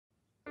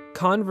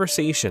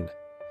Conversation.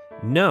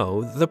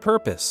 Know the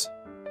purpose.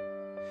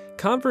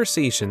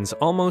 Conversations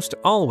almost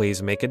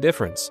always make a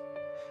difference.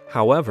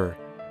 However,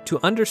 to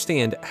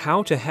understand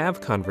how to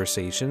have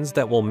conversations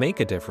that will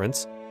make a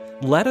difference,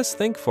 let us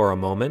think for a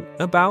moment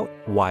about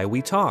why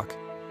we talk.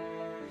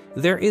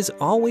 There is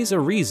always a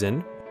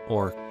reason,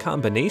 or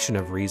combination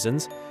of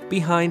reasons,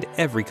 behind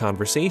every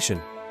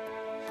conversation.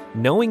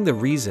 Knowing the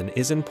reason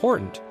is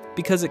important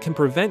because it can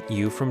prevent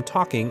you from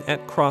talking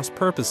at cross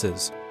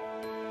purposes.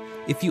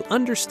 If you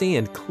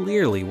understand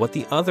clearly what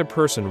the other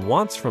person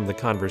wants from the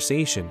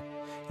conversation,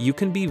 you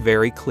can be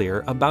very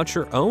clear about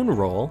your own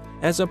role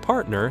as a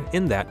partner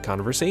in that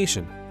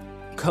conversation.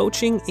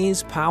 Coaching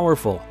is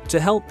powerful to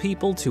help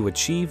people to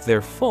achieve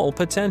their full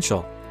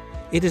potential.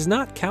 It is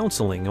not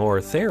counseling or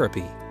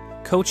therapy.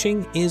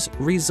 Coaching is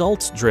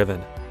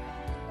results-driven.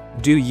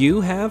 Do you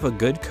have a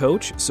good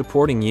coach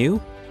supporting you,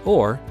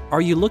 or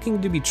are you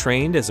looking to be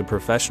trained as a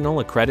professional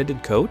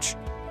accredited coach?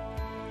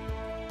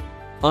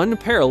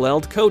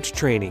 Unparalleled coach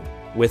training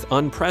with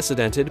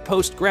unprecedented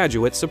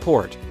postgraduate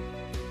support.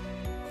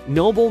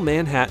 Noble,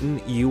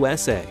 Manhattan,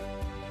 USA.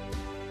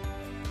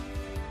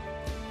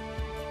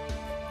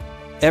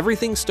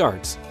 Everything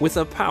starts with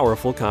a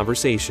powerful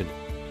conversation.